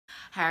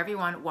Hi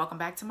everyone, welcome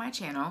back to my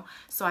channel.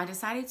 So I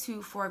decided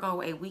to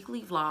forego a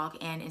weekly vlog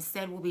and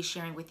instead will be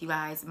sharing with you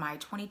guys my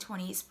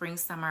 2020 spring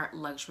summer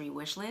luxury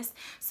wish list.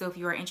 So if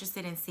you are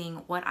interested in seeing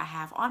what I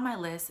have on my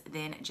list,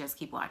 then just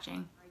keep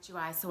watching. You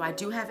guys, so I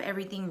do have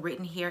everything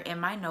written here in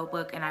my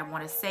notebook, and I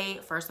want to say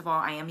first of all,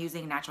 I am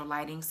using natural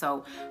lighting,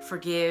 so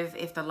forgive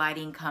if the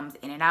lighting comes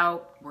in and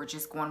out. We're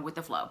just going with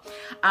the flow.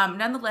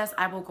 Nonetheless,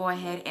 I will go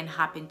ahead and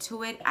hop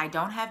into it. I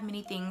don't have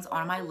many things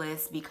on my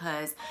list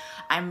because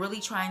I'm really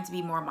trying to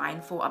be more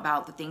mindful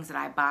about the things that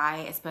I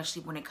buy,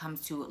 especially when it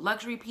comes to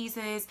luxury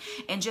pieces,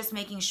 and just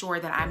making sure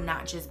that I'm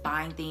not just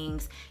buying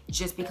things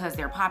just because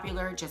they're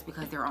popular, just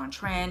because they're on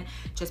trend,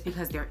 just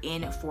because they're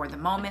in for the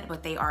moment,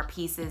 but they are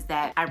pieces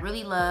that I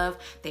really love.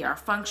 They are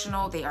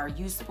functional, they are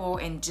useful,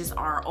 and just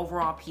are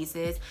overall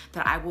pieces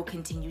that I will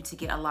continue to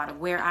get a lot of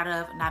wear out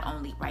of, not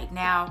only right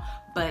now,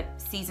 but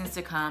seasons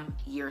to come,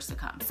 years to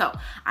come. So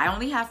I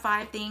only have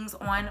 5 things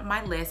on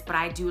my list, but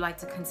I do like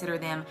to consider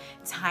them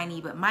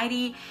tiny but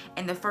mighty.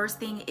 And the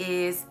first thing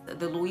is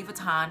the Louis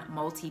Vuitton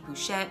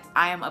multi-pochette.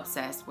 I am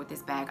obsessed with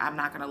this bag, I'm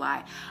not gonna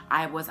lie.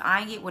 I was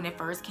eyeing it when it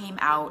first came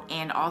out,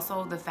 and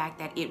also the fact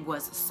that it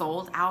was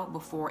sold out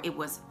before it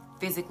was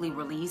physically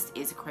released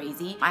is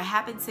crazy. I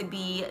happened to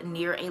be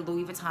near a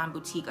Louis Vuitton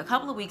boutique a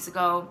couple of weeks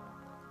ago,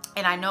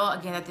 and I know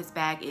again that this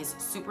bag is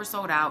super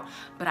sold out,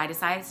 but I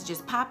decided to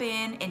just pop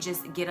in and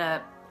just get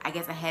a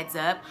heads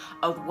up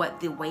of what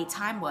the wait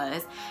time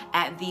was.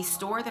 At the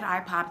store that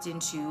I popped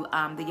into,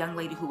 the young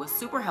lady who was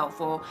super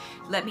helpful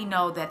let me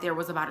know that there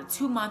was about a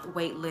 2-month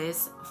wait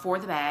list for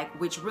the bag,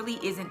 which really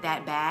isn't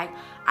that bad.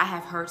 I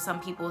have heard some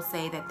people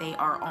say that they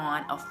are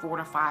on a 4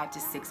 to 5 to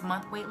 6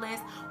 month wait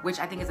list, which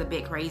I think is a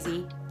bit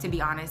crazy, to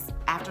be honest.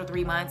 After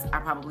 3 months, I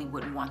probably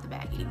wouldn't want the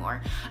bag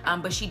anymore.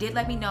 But she did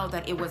let me know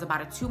that it was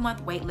about a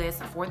 2-month wait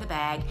list for the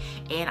bag,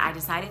 and I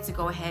decided to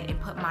go ahead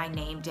and put my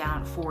name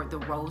down for the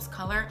rose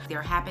color.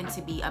 There happened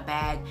to be a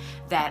bag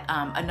that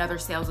another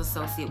sales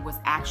associate was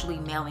actually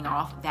mailing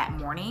off that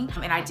morning,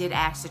 and I did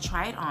ask to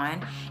try it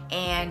on.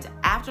 And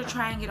after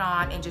trying it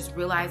on and just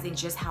realizing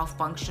just how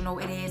functional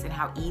it is and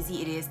how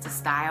easy it is to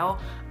style,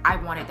 I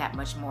wanted that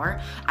much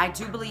more. I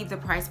do believe the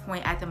price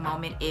point at the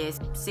moment is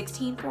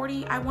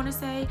 $16.40, I want to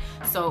say,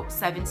 so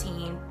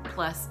 17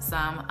 plus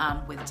some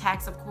with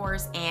tax, of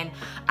course. And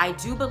I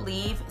do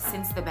believe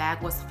since the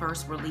bag was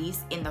first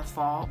released in the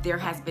fall, there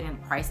has been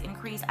a price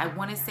increase. I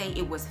want to say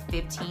it was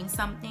 15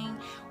 something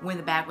when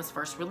the bag was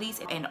first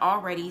released, and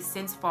already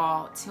since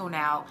fall till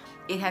now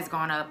it has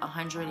gone up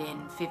 $150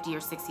 or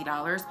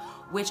 $60,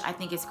 which I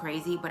think is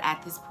crazy. But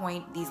at this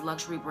point, these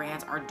luxury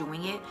brands are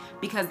doing it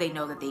because they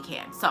know that they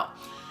can. So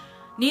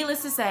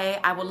needless to say,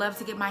 I would love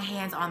to get my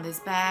hands on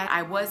this bag.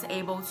 I was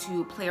able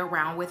to play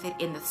around with it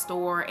in the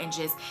store and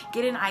just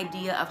get an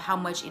idea of how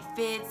much it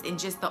fits and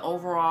just the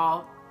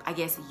overall, I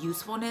guess,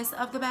 usefulness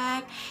of the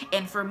bag.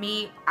 And for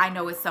me, I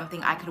know it's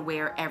something I could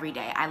wear every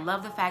day. I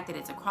love the fact that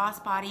it's a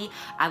crossbody.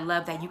 I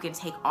love that you can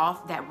take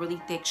off that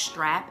really thick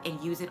strap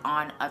and use it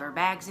on other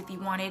bags if you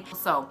wanted.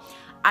 So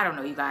I don't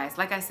know, you guys,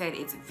 like I said,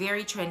 it's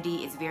very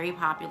trendy, it's very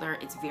popular,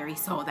 it's very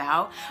sold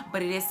out,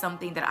 but it is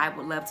something that I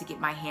would love to get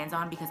my hands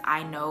on because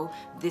I know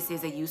this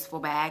is a useful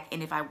bag,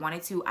 and if I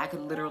wanted to, I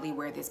could literally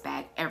wear this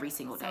bag every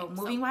single day. So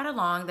moving right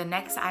along, the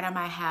next item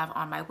I have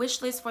on my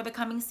wish list for the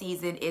coming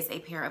season is a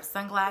pair of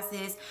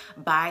sunglasses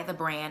by the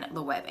brand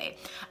Loewe.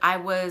 I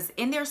was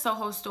in their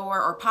Soho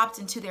store, or popped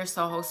into their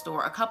Soho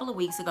store a couple of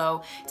weeks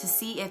ago to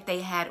see if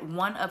they had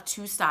one of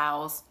 2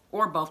 styles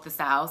or both the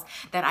styles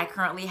that I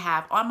currently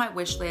have on my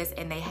wish list,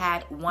 and they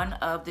had one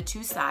of the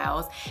 2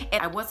 styles,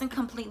 and I wasn't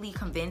completely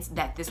convinced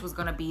that this was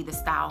gonna be the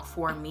style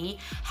for me.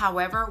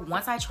 However,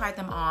 once I tried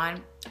them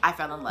on, I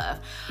fell in love.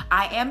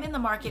 I am in the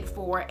market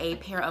for a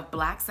pair of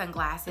black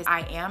sunglasses.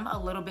 I am a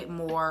little bit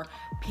more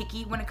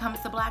picky when it comes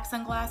to black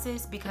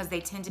sunglasses because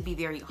they tend to be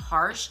very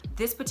harsh.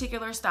 This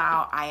particular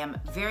style I am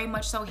very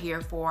much so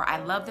here for. I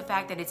love the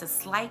fact that it's a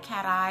slight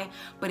cat eye,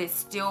 but it's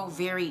still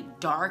very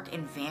dark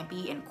and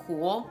vampy and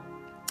cool.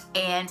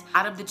 And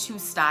out of the 2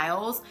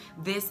 styles,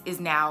 this is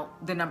now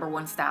the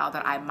 #1 style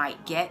that I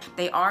might get.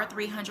 They are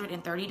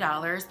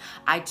 $330.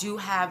 I do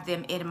have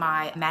them in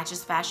my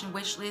Matches Fashion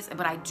wish list,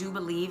 but I do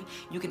believe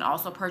you can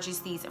also purchase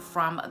these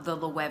from the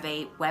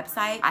Loewe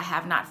website. I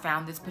have not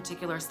found this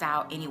particular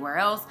style anywhere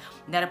else.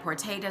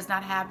 Net-a-Porter does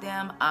not have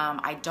them.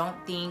 I don't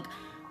think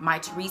My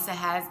Teresa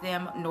has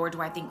them, nor do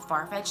I think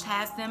Farfetch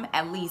has them,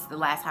 at least the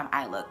last time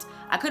I looked.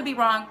 I could be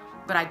wrong,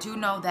 but I do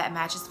know that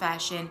Matches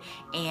Fashion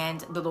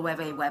and the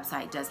Loewe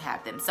website does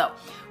have them. So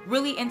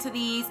really into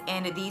these,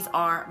 and these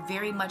are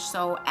very much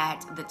so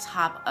at the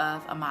top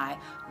of my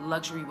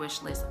luxury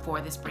wish list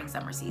for the spring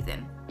summer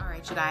season. All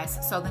right, you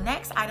guys, so the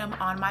next item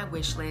on my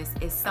wish list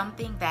is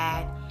something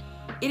that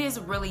it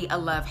is really a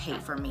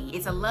love-hate for me.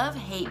 It's a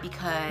love-hate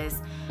because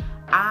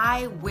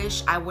I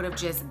wish I would have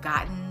just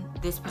gotten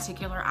this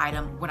particular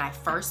item when I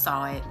first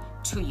saw it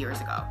 2 years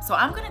ago. So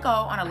I'm gonna go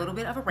on a little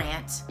bit of a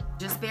rant,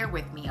 just bear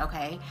with me,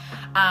 okay?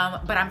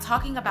 But I'm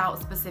talking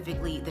about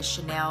specifically the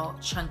Chanel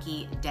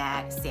Chunky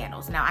Dad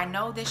sandals. Now I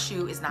know this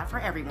shoe is not for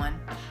everyone.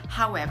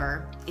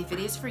 However, if it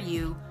is for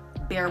you,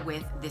 bear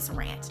with this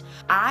rant.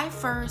 I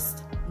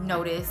first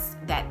noticed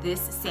that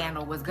this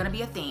sandal was gonna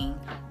be a thing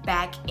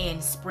back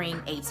in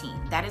spring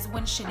 18. That is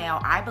when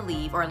Chanel, I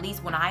believe, or at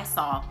least when I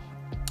saw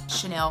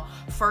Chanel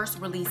first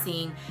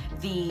releasing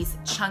these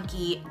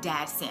chunky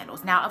dad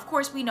sandals. Now, of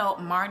course, we know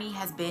Marni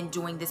has been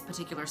doing this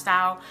particular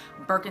style.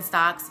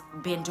 Birkenstock's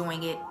been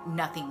doing it,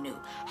 nothing new.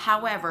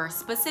 However,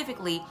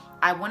 specifically,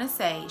 I want to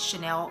say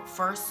Chanel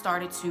first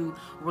started to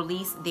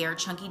release their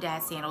chunky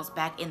dad sandals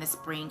back in the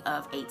spring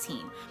of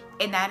 18.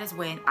 And that is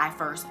when I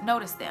first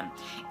noticed them.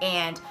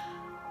 And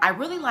I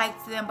really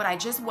liked them, but I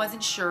just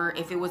wasn't sure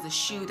if it was a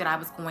shoe that I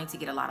was going to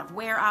get a lot of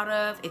wear out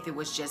of, if it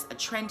was just a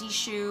trendy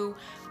shoe.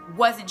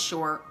 Wasn't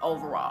sure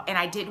overall, and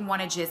I didn't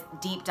want to just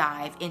deep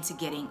dive into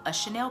getting a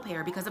Chanel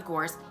pair because of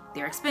course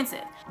they're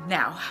expensive.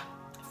 Now,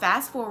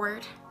 fast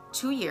forward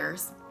 2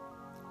 years,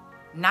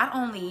 not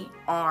only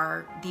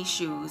are these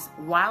shoes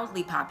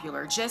wildly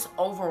popular just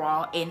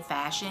overall in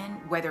fashion,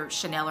 whether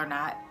Chanel or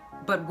not,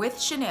 but with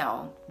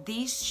Chanel,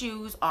 these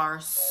shoes are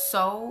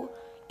so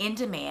in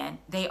demand.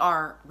 They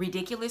are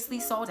ridiculously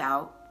sold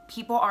out.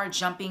 People are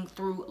jumping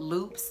through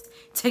loops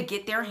to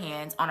get their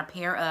hands on a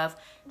pair of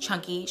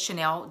chunky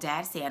Chanel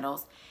dad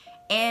sandals.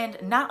 And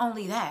not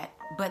only that,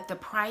 but the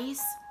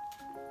price,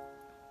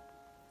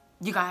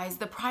 you guys,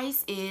 the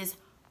price is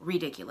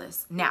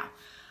ridiculous. Now,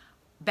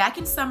 back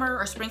in summer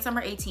or spring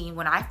summer 18,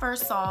 when I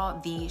first saw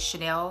the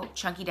Chanel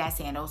chunky dad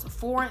sandals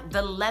for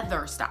the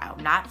leather style,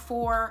 not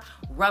for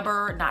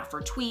rubber, not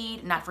for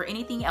tweed, not for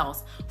anything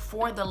else,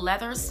 for the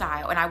leather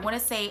style, and I want to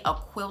say a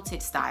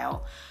quilted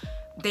style,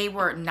 they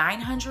were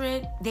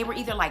 $900. They were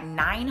either like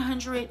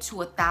 $900 to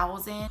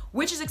 $1,000,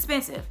 which is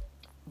expensive.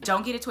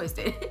 Don't get it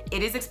twisted.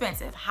 It is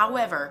expensive.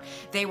 However,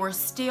 they were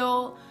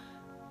still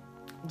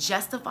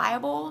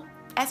justifiable.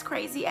 As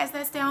crazy as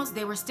that sounds,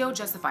 they were still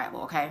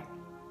justifiable, okay?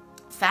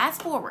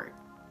 Fast forward.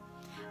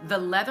 The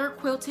leather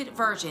quilted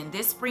version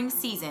this spring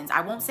seasons,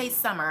 I won't say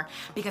summer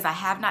because I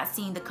have not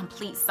seen the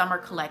complete summer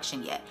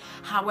collection yet.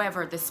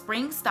 However, the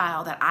spring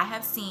style that I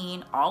have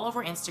seen all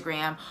over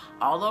Instagram,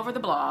 all over the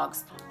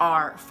blogs,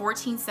 are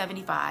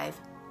 $1,475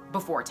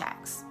 before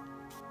tax.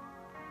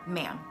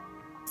 Ma'am,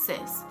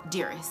 sis,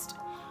 dearest,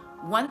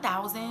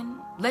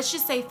 $1,000, let's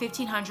just say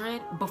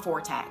 $1,500 before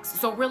tax.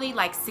 So really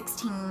like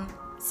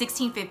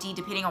 $1,650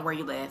 depending on where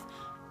you live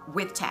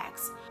with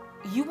tax.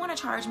 You want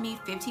to charge me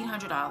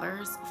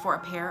 $1,500 for a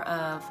pair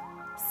of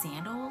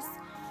sandals?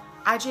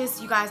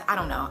 You guys, I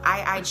don't know.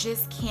 I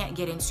just can't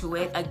get into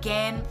it.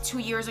 Again, 2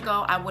 years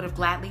ago, I would have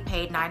gladly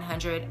paid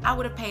 $900. I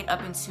would have paid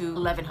up into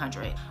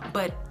 $1,100.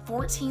 But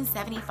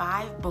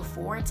 $1,475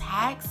 before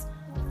tax?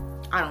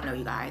 I don't know,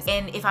 you guys.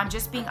 And if I'm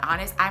just being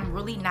honest, I'm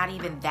really not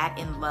even that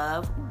in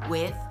love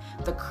with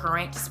the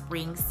current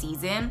spring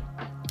season.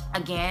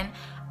 Again,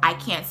 I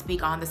can't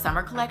speak on the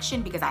summer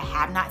collection because I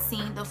have not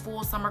seen the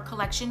full summer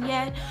collection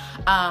yet,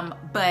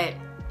 but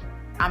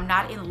I'm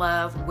not in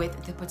love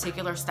with the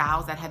particular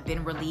styles that have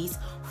been released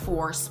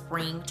for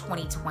spring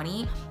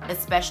 2020,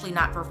 especially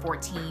not for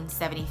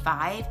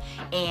 $1,475.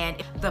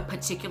 And the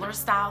particular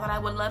style that I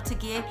would love to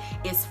get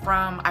is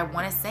from, I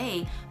want to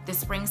say, the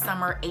spring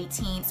summer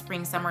 18,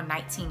 spring summer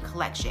 19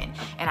 collection.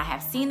 And I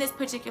have seen this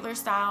particular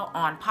style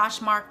on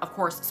Poshmark, of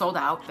course, sold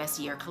out.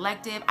 Vestiaire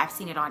Collective, I've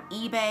seen it on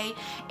eBay,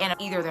 and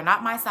either they're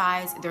not my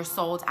size, they're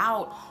sold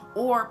out,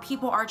 or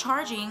people are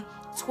charging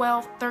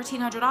 $1,200,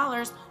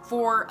 $1,300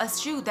 for a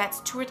shoe that's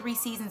 2 or 3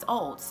 seasons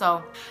old.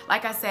 So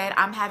like I said,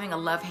 I'm having a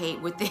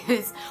love-hate with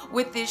this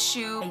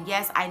shoe. And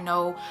yes, I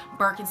know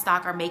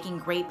Birkenstock are making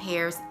great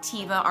pairs,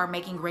 Teva are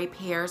making great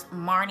pairs,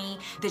 Marni,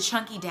 the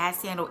chunky dad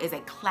sandal is a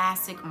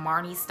classic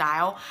Marni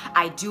style.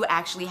 I do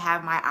actually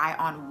have my eye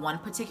on one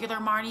particular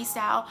Marni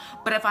style,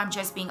 but if I'm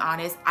just being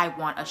honest, I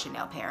want a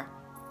Chanel pair.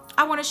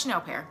 I want a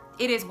Chanel pair.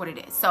 It is what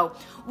it is. So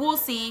we'll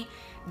see.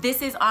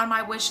 This is on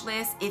my wish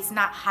list. It's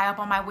not high up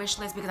on my wish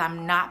list because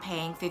I'm not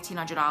paying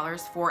 $1,500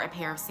 for a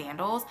pair of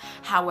sandals.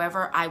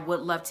 However, I would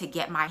love to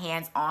get my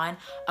hands on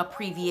a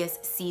previous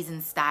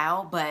season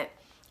style, but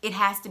it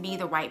has to be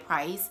the right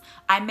price.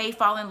 I may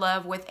fall in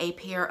love with a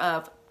pair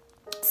of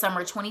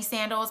summer 20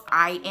 sandals.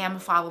 I am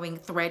following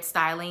Thread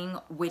Styling,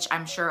 which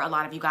I'm sure a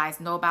lot of you guys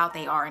know about.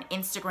 They are an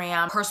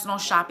Instagram personal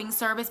shopping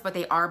service, but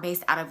they are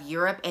based out of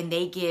Europe, and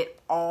they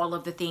get all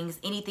of the things,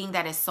 anything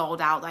that is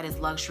sold out, that is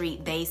luxury,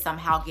 they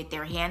somehow get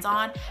their hands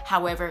on.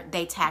 However,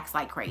 they tax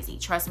like crazy.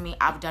 Trust me,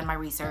 I've done my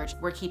research.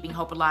 We're keeping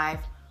hope alive.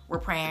 We're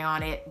praying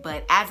on it.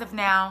 But as of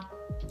now,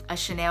 a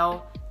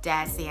Chanel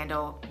dad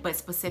sandal, but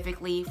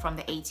specifically from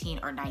the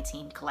 18 or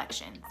 19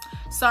 collection.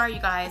 Sorry,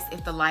 you guys,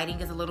 if the lighting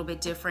is a little bit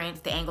different,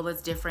 if the angle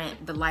is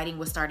different, the lighting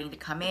was starting to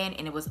come in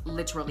and it was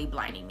literally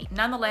blinding me.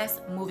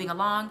 Nonetheless, moving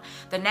along,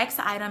 the next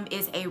item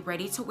is a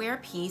ready-to-wear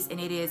piece,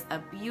 and it is a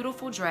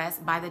beautiful dress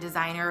by the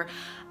designer.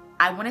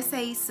 I want to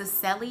say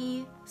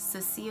Cecily,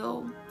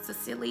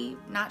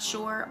 not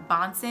sure,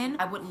 Bonson.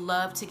 I would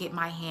love to get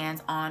my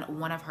hands on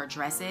one of her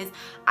dresses.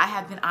 I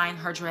have been eyeing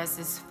her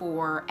dresses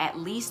for at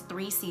least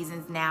 3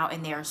 seasons now,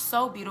 and they're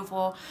so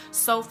beautiful,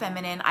 so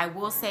feminine. I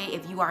will say,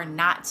 if you are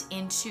not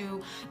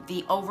into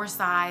the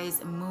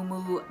oversized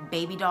muumuu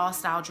baby doll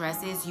style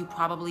dresses, you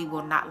probably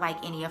will not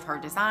like any of her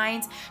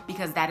designs,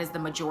 because that is the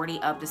majority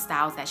of the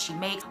styles that she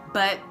makes.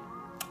 But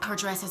her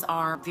dresses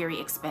are very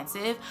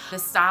expensive. The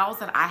styles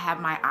that I have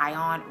my eye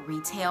on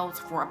retailed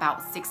for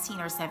about $1,600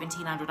 or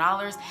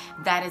 $1,700.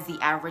 That is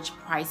the average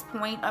price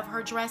point of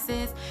her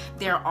dresses.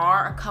 There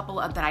are a couple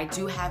of that I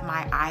do have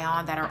my eye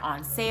on that are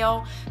on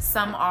sale.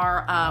 Some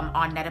are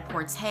on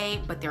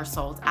Net-a-Porter, but they're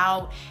sold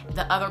out.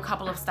 The other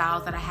couple of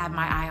styles that I have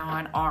my eye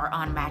on are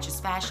on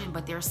Matches Fashion,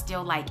 but they're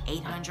still like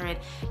 $800,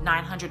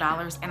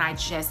 $900, and I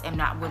just am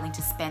not willing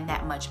to spend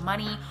that much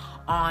money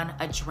on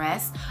a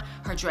dress.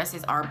 Her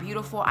dresses are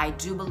beautiful. I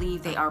do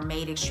believe they are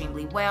made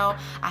extremely well.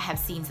 I have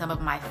seen some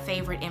of my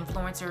favorite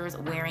influencers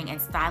wearing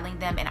and styling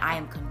them, and I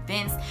am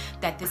convinced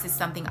that this is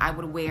something I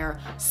would wear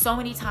so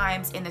many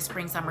times in the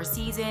spring summer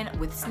season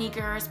with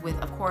sneakers, with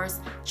of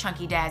course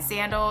chunky dad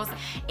sandals,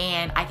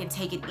 and I can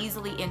take it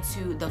easily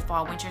into the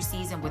fall winter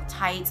season with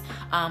tights,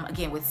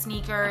 again with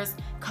sneakers,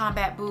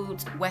 combat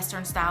boots,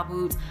 western style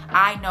boots.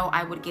 I know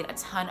I would get a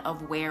ton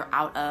of wear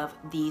out of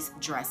these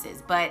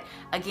dresses, but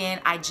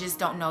again, I just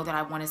don't know that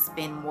I want to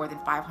spend more than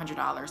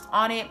 $500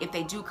 on it. If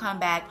they do come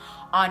back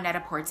on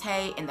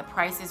Net-a-Porter and the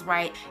price is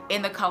right,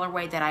 in the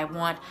colorway that I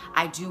want,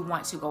 I do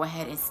want to go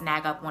ahead and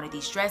snag up one of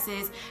these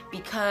dresses,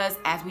 because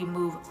as we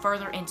move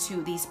further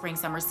into the spring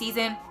summer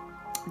season,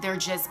 they're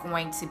just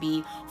going to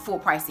be full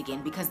price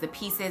again, because the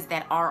pieces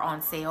that are on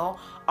sale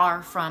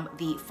are from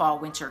the fall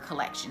winter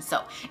collection.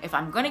 So if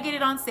I'm gonna get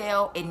it on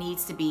sale, it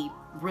needs to be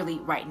really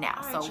right now.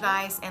 All right, so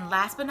guys, and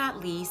last but not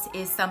least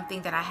is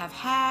something that I have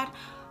had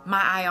my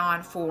eye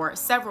on for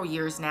several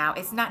years now.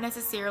 It's not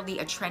necessarily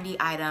a trendy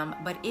item,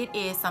 but it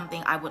is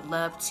something I would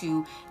love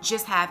to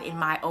just have in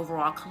my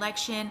overall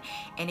collection,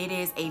 and it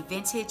is a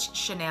vintage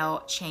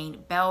Chanel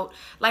chain belt.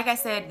 Like I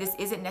said, this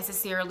isn't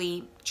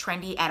necessarily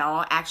trendy at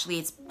all. Actually,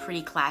 it's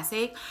pretty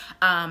classic,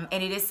 and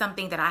it is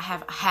something that I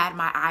have had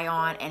my eye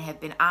on and have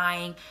been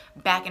eyeing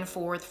back and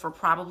forth for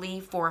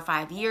probably 4 or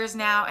 5 years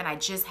now, and I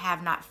just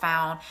have not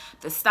found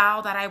the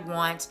style that I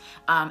want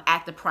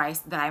at the price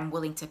that I'm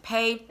willing to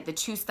pay. The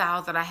 2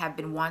 styles that I have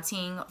been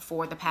wanting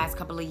for the past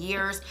couple of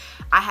years,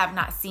 I have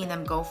not seen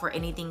them go for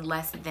anything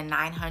less than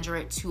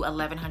 $900 to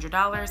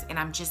 $1,100, and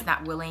I'm just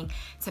not willing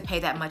to pay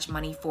that much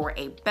money for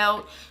a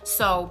belt.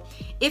 So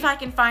if I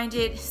can find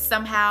it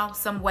somehow,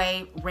 some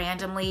way,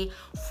 randomly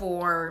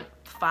for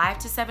 $500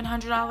 to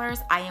 $700,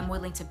 I am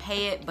willing to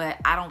pay it, but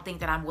I don't think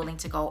that I'm willing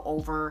to go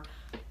over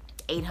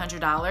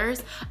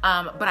 $800.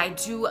 But I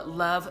do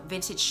love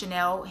vintage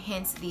Chanel,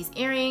 hence these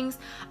earrings.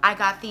 I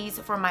got these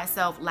for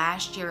myself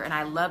last year and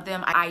I love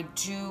them. I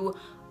do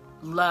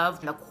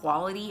love the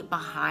quality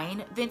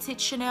behind vintage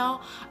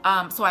Chanel,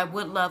 so I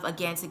would love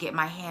again to get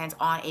my hands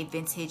on a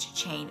vintage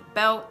chain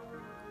belt,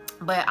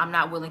 but I'm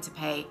not willing to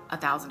pay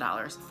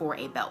 $1,000 for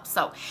a belt.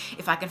 So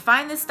if I can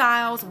find the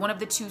styles, one of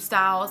the 2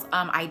 styles,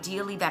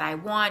 ideally that I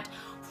want,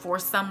 for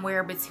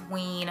somewhere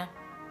between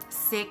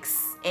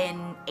 $600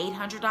 and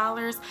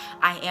 $800,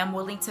 I am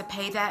willing to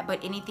pay that,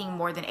 but anything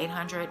more than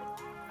 $800,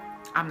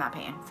 I'm not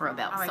paying for a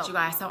belt. All right, you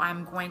guys, so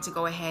I'm going to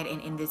go ahead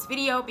and end this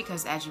video,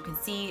 because as you can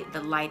see,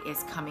 the light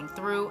is coming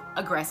through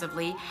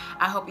aggressively.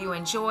 I hope you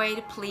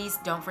enjoyed. Please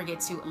don't forget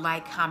to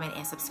like, comment,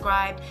 and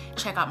subscribe.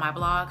 Check out my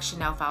blog,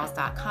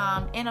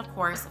 CHANELFILES.com, and of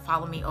course,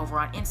 follow me over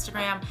on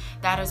Instagram.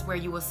 That is where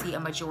you will see a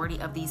majority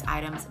of these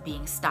items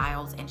being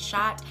styled and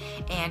shot,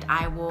 and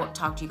I will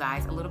talk to you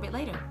guys a little bit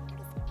later.